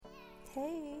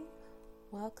Hey,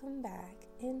 welcome back,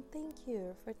 and thank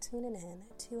you for tuning in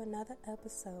to another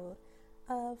episode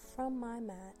of From My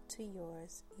Mat to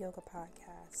Yours Yoga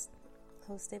Podcast,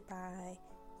 hosted by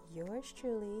yours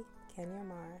truly, Kenya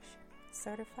Marsh,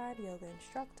 certified yoga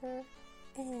instructor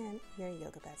and your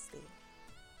yoga bestie.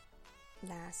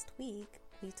 Last week,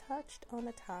 we touched on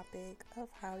the topic of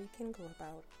how you can go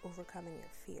about overcoming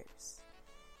your fears.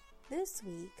 This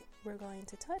week, we're going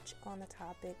to touch on the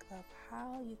topic of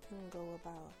how you can go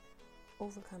about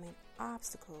overcoming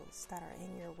obstacles that are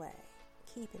in your way,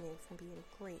 keeping you from being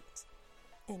great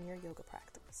in your yoga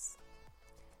practice.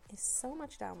 It's so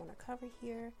much that I want to cover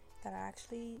here that I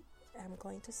actually am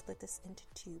going to split this into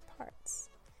two parts.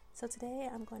 So today,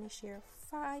 I'm going to share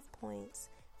 5 points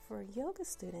for yoga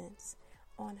students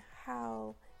on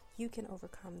how you can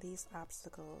overcome these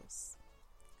obstacles.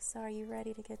 So are you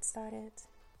ready to get started?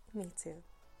 Me too.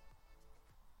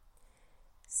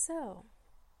 So,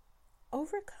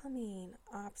 overcoming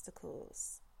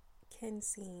obstacles can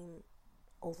seem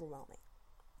overwhelming.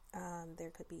 There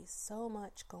could be so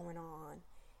much going on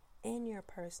in your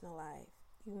personal life,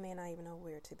 you may not even know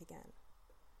where to begin.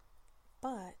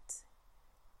 But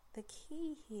the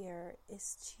key here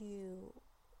is to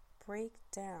break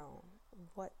down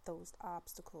what those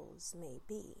obstacles may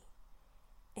be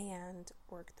and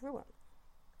work through them.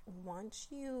 Once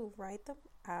you write them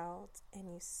out and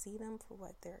you see them for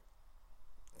what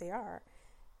they are,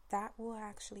 that will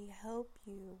actually help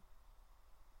you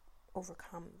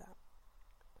overcome them.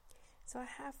 So I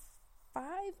have 5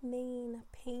 main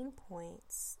pain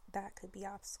points that could be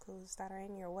obstacles that are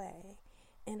in your way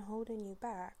and holding you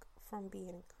back from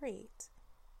being great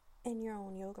in your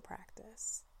own yoga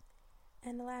practice.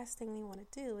 And the last thing we want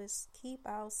to do is keep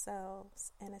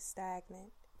ourselves in a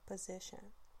stagnant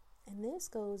position. And this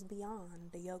goes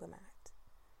beyond the yoga mat.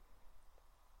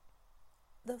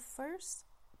 The first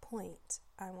point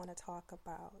I want to talk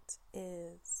about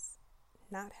is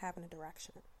not having a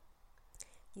direction.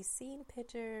 You've seen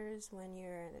pictures when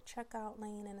you're in a checkout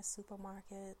lane in the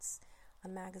supermarkets,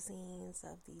 on magazines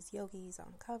of these yogis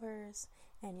on covers,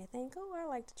 and you think, oh, I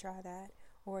like to try that.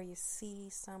 Or you see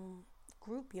some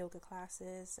group yoga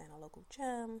classes in a local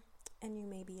gym, and you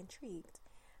may be intrigued.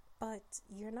 But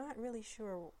you're not really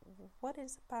sure what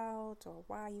it's about or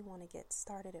why you want to get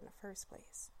started in the first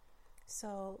place.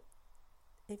 So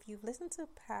if you've listened to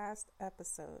past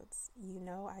episodes, you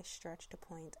know I stretch the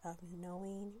point of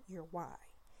knowing your why.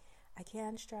 I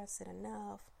can't stress it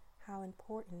enough how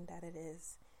important that it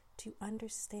is to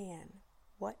understand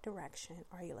what direction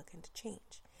are you looking to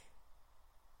change.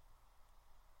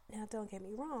 Now, don't get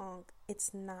me wrong,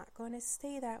 it's not going to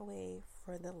stay that way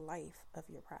for the life of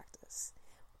your practice.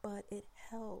 But it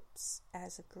helps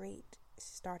as a great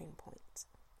starting point.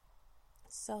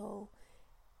 So,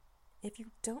 if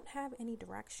you don't have any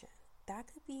direction, that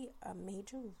could be a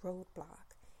major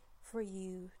roadblock for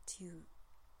you to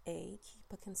A, keep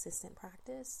a consistent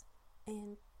practice,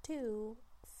 and 2,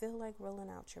 feel like rolling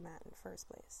out your mat in the first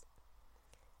place.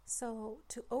 So,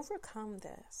 to overcome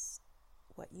this,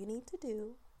 what you need to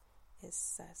do is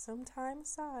set some time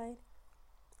aside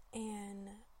and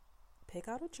pick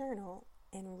out a journal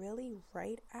and really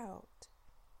write out,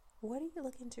 what are you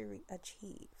looking to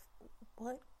achieve?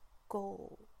 What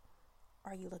goal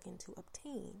are you looking to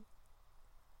obtain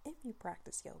if you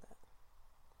practice yoga?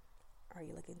 Are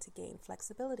you looking to gain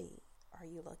flexibility? Are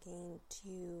you looking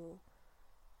to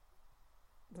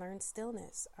learn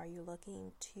stillness? Are you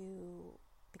looking to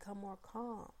become more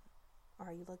calm?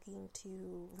 Are you looking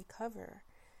to recover?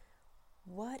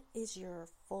 What is your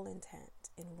full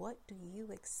intent and what do you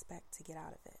expect to get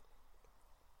out of it?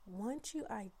 Once you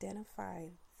identify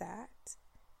that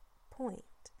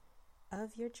point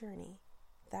of your journey,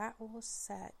 that will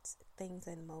set things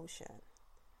in motion,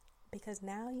 because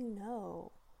now you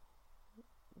know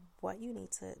what you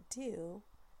need to do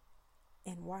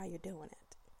and why you're doing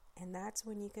it. And that's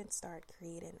when you can start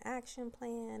creating an action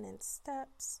plan and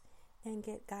steps and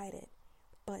get guided.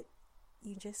 But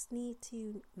you just need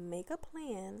to make a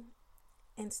plan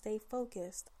and stay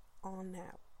focused on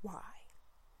that why.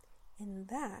 And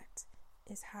that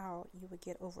is how you would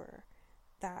get over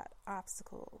that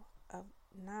obstacle of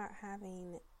not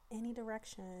having any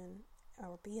direction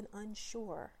or being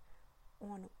unsure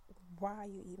on why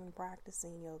you're even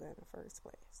practicing yoga in the first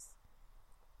place.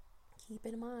 Keep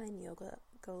in mind, yoga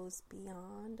goes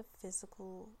beyond the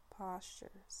physical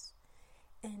postures.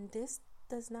 And this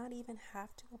does not even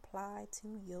have to apply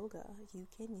to yoga. You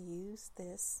can use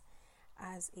this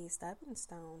as a stepping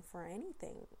stone for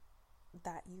anything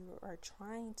that you are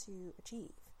trying to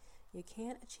achieve. You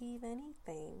can't achieve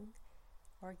anything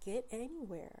or get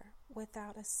anywhere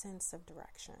without a sense of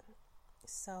direction.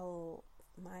 So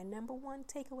my number one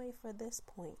takeaway for this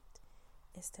point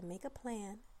is to make a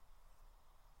plan,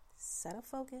 set a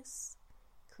focus,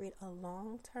 create a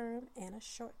long-term and a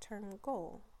short-term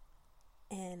goal,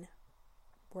 and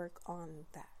work on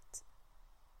that.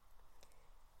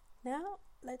 Now,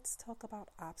 let's talk about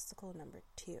obstacle number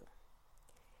 2.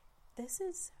 This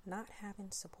is not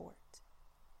having support.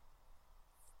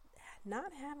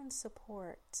 Not having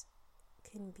support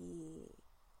can be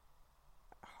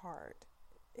hard.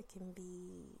 It can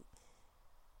be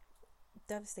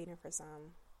devastating for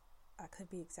some. I could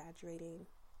be exaggerating,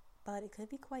 but it could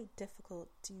be quite difficult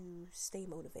to stay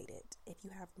motivated if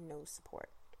you have no support.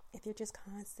 If you're just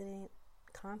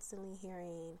constantly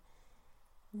hearing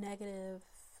negative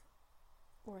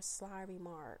or sly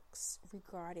remarks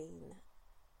regarding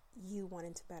you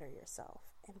wanting to better yourself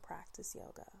and practice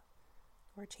yoga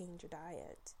or change your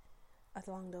diet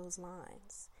along those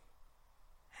lines,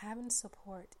 having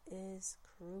support is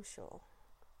crucial.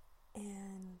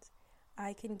 And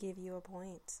I can give you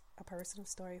a personal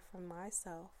story from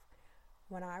myself.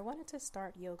 When I wanted to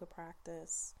start yoga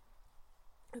practice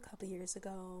a couple years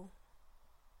ago,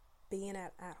 being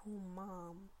an at-home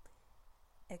mom,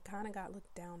 it kind of got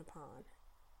looked down upon.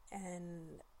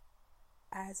 And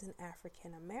as an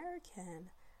African American,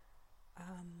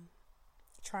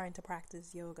 trying to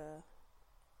practice yoga,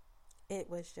 it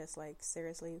was just like,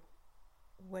 seriously,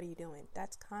 what are you doing?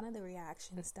 That's kind of the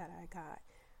reactions that I got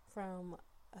from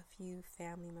a few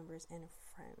family members and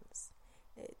friends.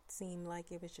 It seemed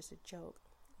like it was just a joke.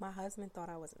 My husband thought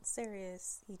I wasn't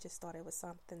serious. He just thought it was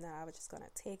something that I was just going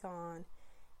to take on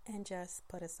and just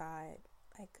put aside,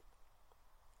 like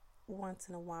once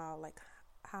in a while, like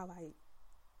how I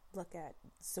look at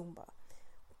Zumba.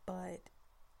 But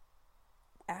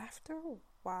after a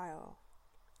while,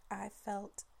 I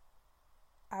felt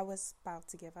I was about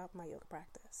to give up my yoga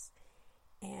practice.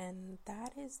 And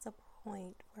that is the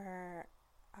point where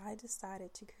I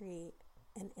decided to create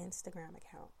an Instagram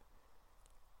account.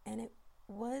 And it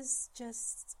was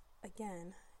just,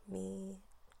 again, me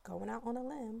going out on a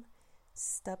limb,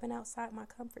 stepping outside my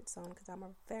comfort zone, because I'm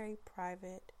a very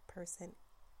private person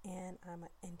and I'm an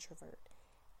introvert.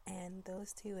 And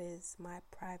those two is my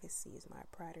privacy, is my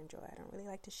pride and joy. I don't really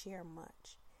like to share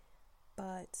much.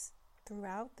 But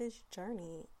throughout this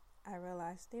journey, I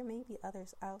realized there may be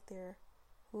others out there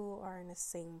who are in the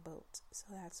same boat. So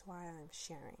that's why I'm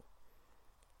sharing.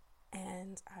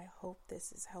 And I hope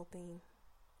this is helping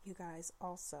you guys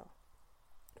also.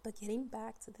 But getting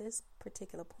back to this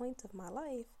particular point of my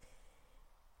life,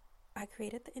 I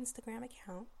created the Instagram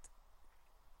account.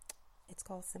 It's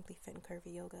called Simply Fit and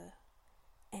Curvy Yoga.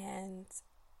 And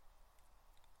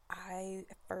I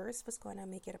at first was going to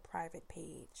make it a private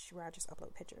page where I just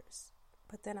upload pictures.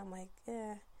 But then I'm like,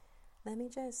 let me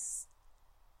just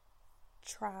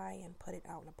try and put it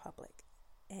out in the public.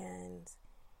 And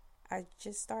I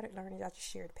just started learning. I just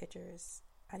shared pictures.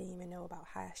 I didn't even know about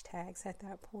hashtags at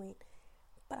that point.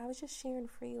 But I was just sharing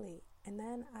freely. And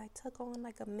then I took on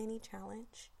like a mini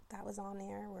challenge that was on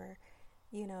there where,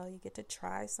 you get to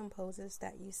try some poses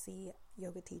that you see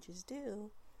yoga teachers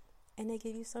do. And they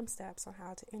give you some steps on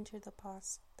how to enter the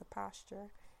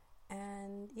posture.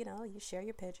 And, you share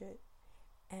your picture.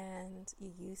 And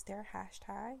you use their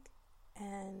hashtag.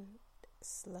 And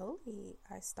slowly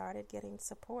I started getting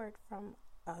support from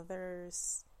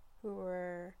others who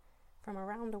were from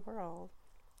around the world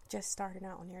just starting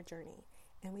out on their journey.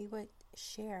 And we would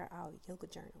share our yoga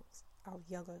journals, our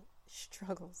yoga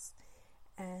struggles.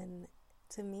 And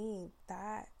to me,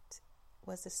 that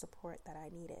was the support that I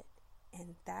needed.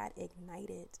 And that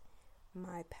ignited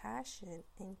my passion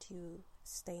into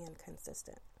staying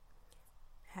consistent.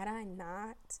 Had I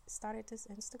not started this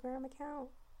Instagram account,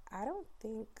 I don't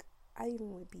think I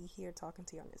even would be here talking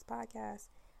to you on this podcast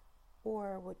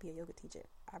or would be a yoga teacher.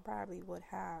 I probably would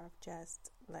have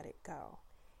just let it go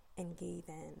and gave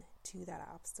in to that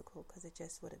obstacle, because it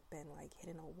just would have been like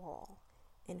hitting a wall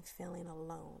and feeling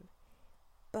alone.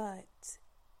 But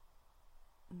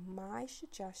my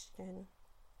suggestion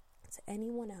to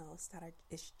anyone else that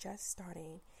is just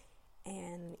starting,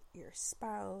 and your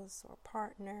spouse or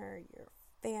partner, your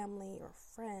family or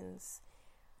friends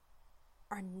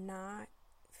are not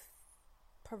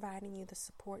providing you the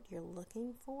support you're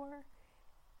looking for,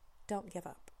 don't give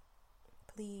up.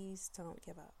 Please don't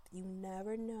give up. You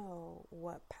never know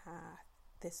what path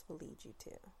this will lead you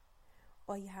to.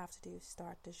 All you have to do is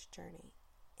start this journey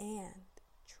and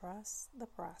trust the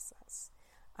process.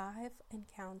 I've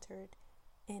encountered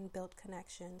and built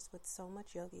connections with so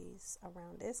much yogis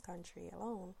around this country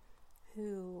alone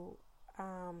who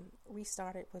we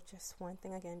started with just one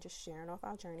thing, again, just sharing off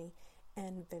our journey,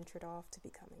 and ventured off to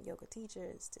becoming yoga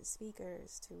teachers, to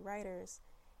speakers, to writers,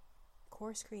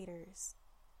 course creators.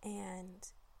 And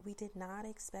we did not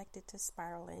expect it to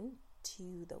spiral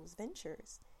into those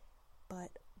ventures,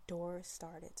 but doors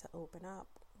started to open up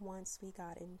once we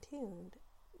got in tuned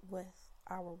with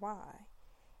our why.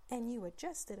 And you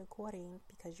adjusted according,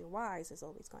 because your whys is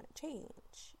always going to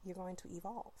change. You're going to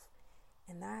evolve.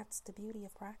 And that's the beauty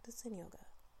of practicing yoga.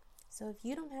 So if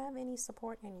you don't have any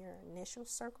support in your initial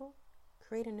circle,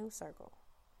 create a new circle.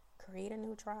 Create a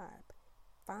new tribe.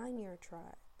 Find your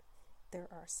tribe. There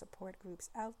are support groups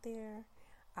out there.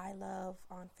 I love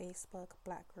on Facebook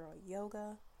Black Girl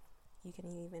Yoga. You can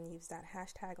even use that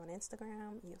hashtag on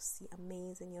Instagram. You'll see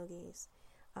amazing yogis.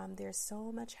 There's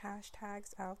so much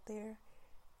hashtags out there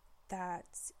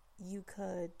that you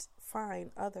could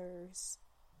find others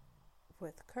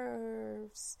with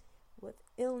curves, with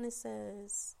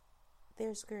illnesses.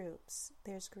 There's groups,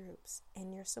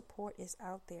 and your support is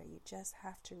out there. You just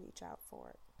have to reach out for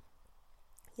it.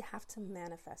 You have to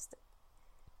manifest it.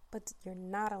 But you're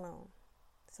not alone.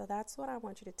 So that's what I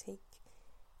want you to take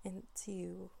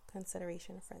into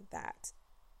consideration for that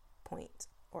point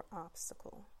or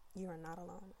obstacle. You are not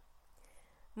alone.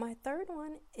 My third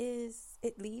one is,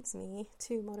 it leads me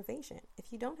to motivation.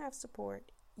 If you don't have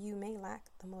support, you may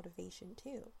lack the motivation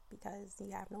too, because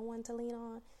you have no one to lean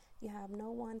on, you have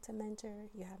no one to mentor,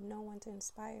 you have no one to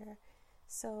inspire.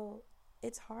 So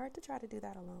it's hard to try to do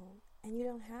that alone, and you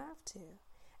don't have to.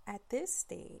 At this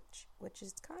stage, which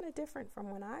is kind of different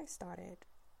from when I started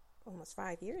almost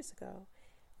 5 years ago,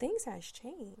 things has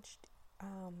changed.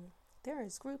 There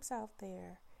is groups out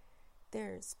there.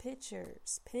 There's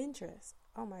pictures, Pinterest.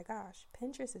 Oh my gosh,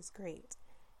 Pinterest is great.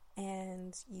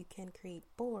 And you can create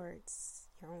boards,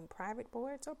 your own private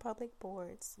boards or public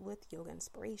boards with yoga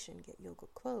inspiration. Get yoga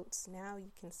quotes. Now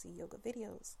you can see yoga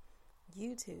videos.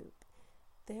 YouTube.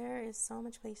 There is so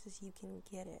much places you can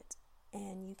get it.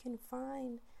 And you can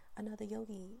find another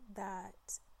yogi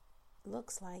that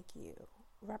looks like you,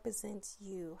 represents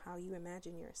you, how you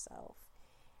imagine yourself.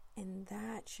 And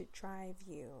that should drive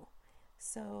you.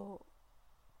 So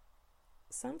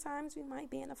sometimes we might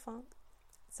be in a funk.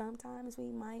 Sometimes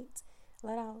we might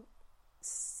let our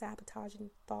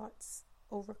sabotaging thoughts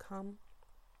overcome.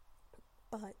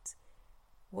 But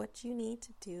what you need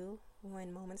to do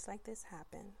when moments like this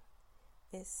happen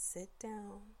is sit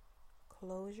down,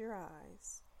 close your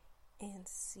eyes, and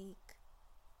seek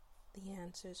the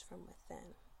answers from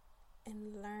within.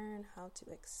 And learn how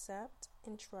to accept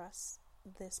and trust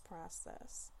this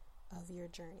process of your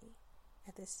journey.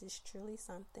 If this is truly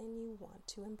something you want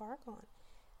to embark on,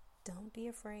 don't be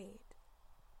afraid.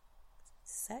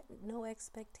 Set no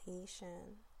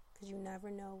expectation, because you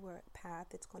never know what path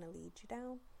it's going to lead you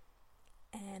down.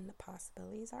 And the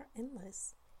possibilities are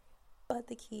endless. But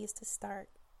the key is to start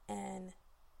and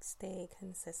stay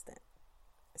consistent.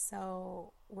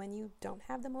 So when you don't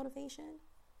have the motivation,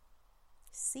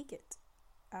 seek it.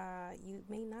 You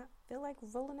may not feel like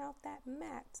rolling out that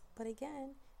mat, but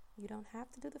again, you don't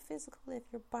have to do the physical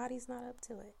if your body's not up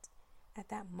to it. At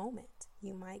that moment,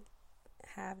 you might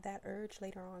have that urge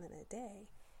later on in the day,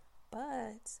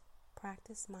 but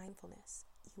practice mindfulness.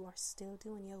 You are still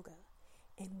doing yoga.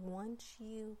 And once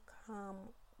you come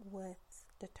with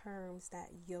the terms that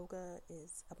yoga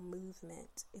is a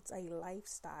movement, it's a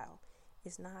lifestyle,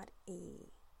 it's not a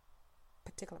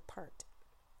particular part.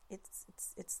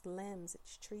 It's limbs,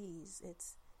 it's trees,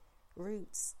 it's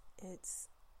roots, it's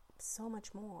so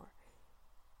much more.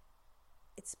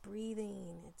 It's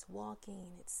breathing, it's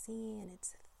walking, it's seeing,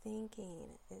 it's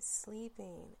thinking, it's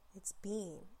sleeping, it's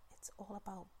being. It's all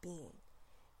about being.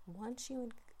 Once you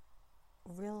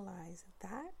realize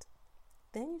that,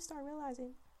 then you start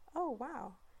realizing, oh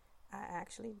wow, I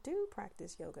actually do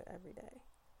practice yoga every day.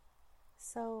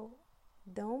 So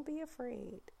don't be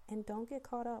afraid, and don't get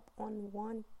caught up on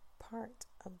one part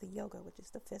of the yoga, which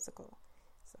is the physical.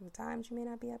 Sometimes you may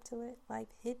not be up to it. Life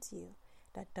hits you.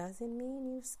 That doesn't mean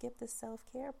you skip the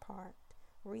self-care part.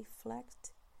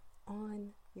 Reflect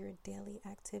on your daily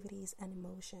activities and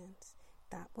emotions.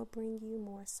 That will bring you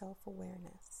more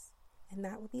self-awareness. And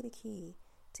that will be the key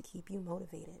to keep you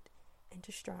motivated and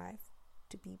to strive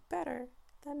to be better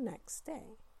the next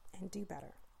day and do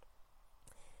better.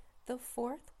 The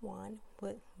fourth one,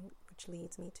 which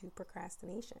leads me to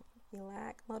procrastination. You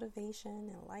lack motivation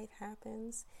and life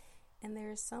happens, and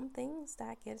there's some things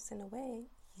that gets in the way.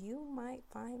 You might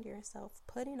find yourself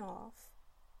putting off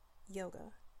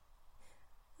yoga.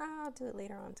 I'll do it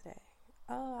later on today.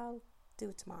 Oh, I'll do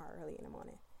it tomorrow early in the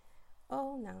morning.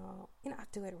 Oh no, I'll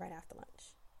do it right after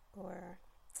lunch. Or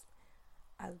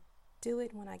I'll do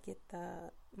it when I get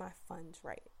my funds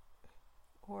right.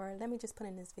 or let me just put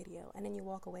in this video, and then you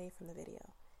walk away from the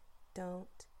video.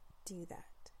 Don't do that.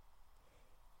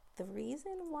 The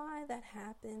reason why that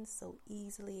happens so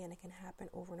easily, and it can happen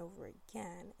over and over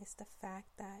again, is the fact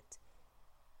that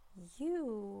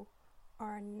you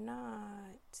are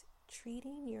not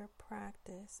treating your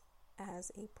practice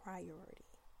as a priority.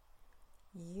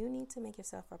 You need to make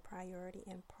yourself a priority,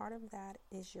 and part of that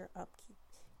is your upkeep.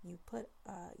 You put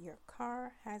your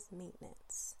car has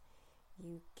maintenance.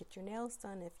 You get your nails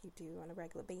done if you do on a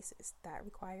regular basis. That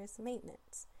requires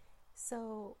maintenance.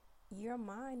 So your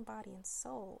mind, body, and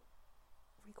soul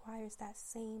requires that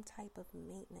same type of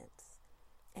maintenance,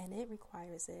 and it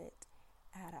requires it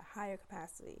at a higher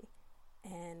capacity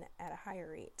and at a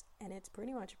higher rate, and it's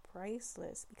pretty much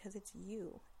priceless because it's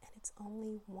you, and it's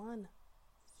only one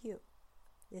you.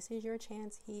 This is your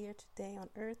chance here today on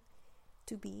earth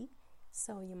to be,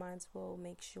 so you might as well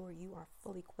make sure you are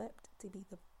fully equipped to be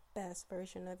the best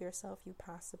version of yourself you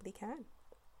possibly can.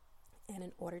 And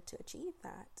in order to achieve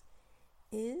that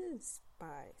is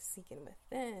by seeking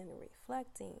within,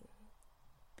 reflecting,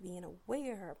 being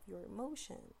aware of your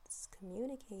emotions,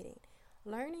 communicating,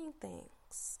 learning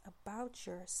things about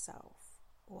yourself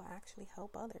will actually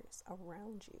help others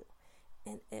around you.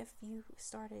 And if you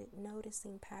started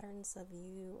noticing patterns of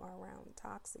you around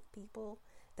toxic people,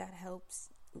 that helps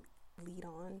lead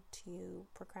on to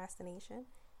procrastination.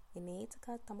 You need to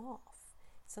cut them off.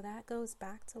 So that goes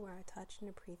back to where I touched in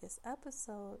the previous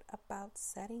episode about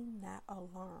setting that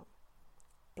alarm.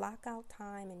 Block out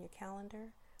time in your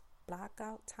calendar. Block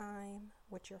out time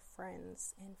with your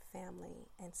friends and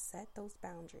family and set those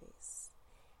boundaries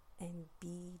and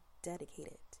be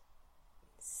dedicated.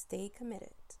 Stay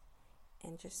committed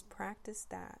and just practice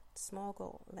that small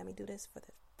goal. Let me do this for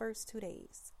the first 2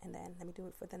 days, and then let me do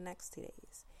it for the next 2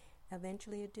 days.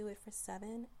 Eventually you'll do it for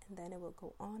 7, and then it will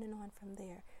go on and on from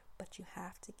there. But you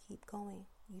have to keep going.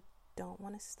 You don't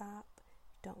want to stop.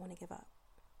 You don't want to give up.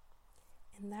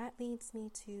 And that leads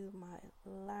me to my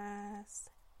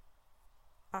last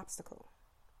obstacle.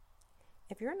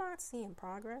 If you're not seeing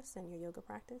progress in your yoga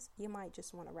practice, you might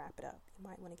just want to wrap it up. You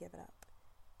might want to give it up.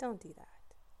 Don't do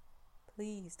that.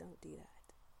 Please don't do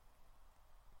that.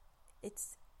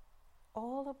 It's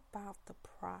all about the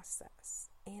process.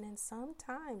 And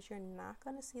sometimes you're not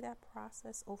going to see that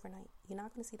process overnight. You're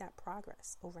not going to see that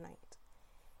progress overnight.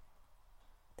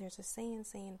 There's a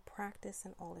saying practice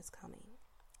and all is coming.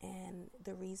 And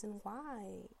the reason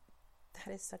why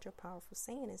that is such a powerful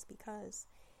saying is because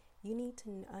you need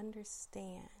to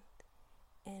understand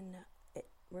and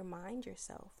remind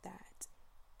yourself that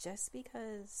just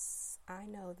because I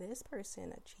know this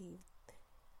person achieved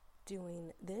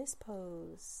doing this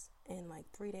pose in like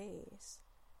 3 days,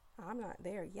 I'm not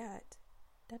there yet.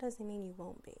 That doesn't mean you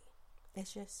won't be.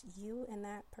 It's just you and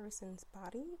that person's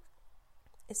body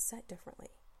is set differently.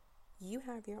 You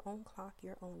have your own clock,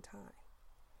 your own time.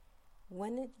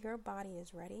 When your body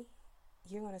is ready,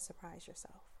 you're going to surprise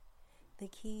yourself. The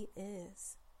key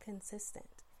is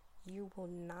consistent. You will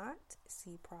not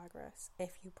see progress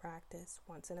if you practice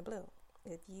once in a blue.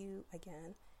 If you,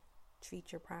 again,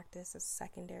 treat your practice as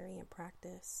secondary and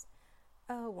practice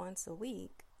once a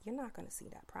week, you're not going to see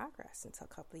that progress until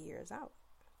a couple of years out.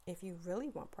 If you really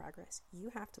want progress,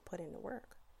 you have to put in the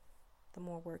work. The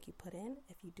more work you put in,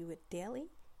 if you do it daily,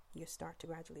 you start to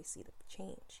gradually see the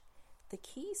change. The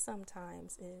key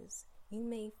sometimes is you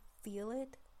may feel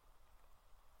it.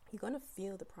 You're going to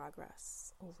feel the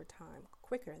progress over time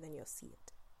quicker than you'll see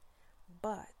it.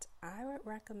 But I would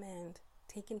recommend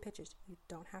taking pictures. You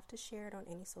don't have to share it on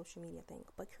any social media thing,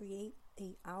 but create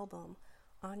an album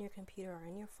on your computer or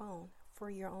on your phone for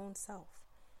your own self.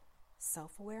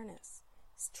 Self-awareness.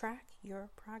 Track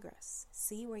your progress.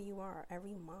 See where you are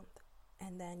every month,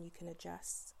 and then you can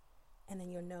adjust, and then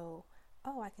you'll know,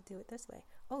 oh, I could do it this way.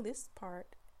 Oh, this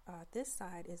part, this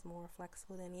side is more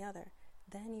flexible than the other.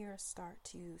 Then you'll start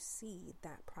to see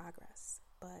that progress.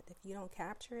 But if you don't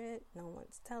capture it, no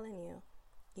one's telling you,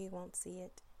 you won't see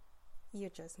it. You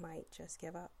just might just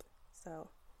give up. So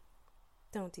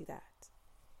don't do that.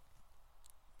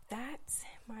 That,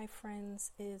 my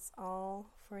friends, is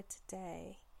all for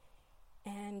today.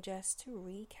 And just to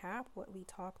recap what we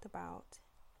talked about,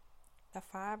 the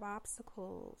 5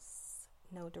 obstacles: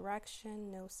 no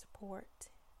direction, no support,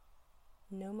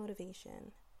 no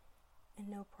motivation, and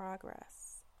no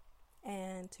progress.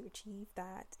 And to achieve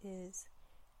that is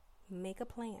make a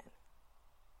plan.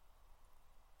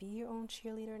 Be your own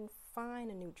cheerleader and find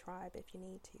a new tribe if you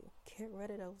need to. Get rid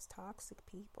of those toxic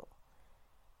people.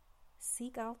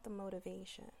 Seek out the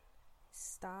motivation.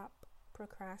 Stop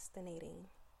procrastinating.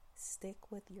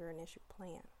 Stick with your initial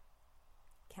plan.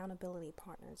 Accountability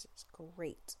partners is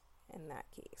great in that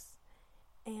case.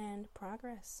 and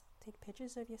progress. Take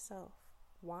pictures of yourself.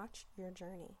 Watch your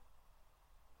journey.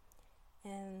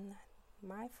 And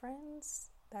my friends,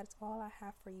 that's all I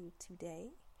have for you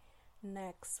today.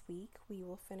 Next week, we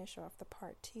will finish off the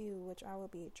part 2, which I will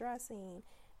be addressing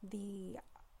the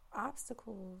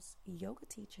obstacles yoga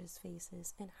teachers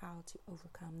faces and how to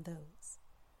overcome those.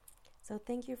 So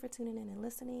thank you for tuning in and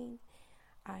listening.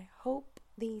 I hope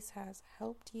these has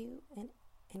helped you in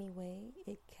any way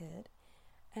it could.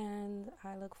 And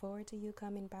I look forward to you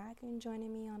coming back and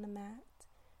joining me on the mat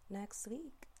next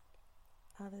week.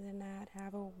 Other than that,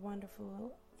 have a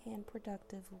wonderful and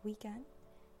productive weekend.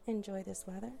 Enjoy this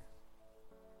weather.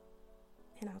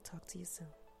 And I'll talk to you soon.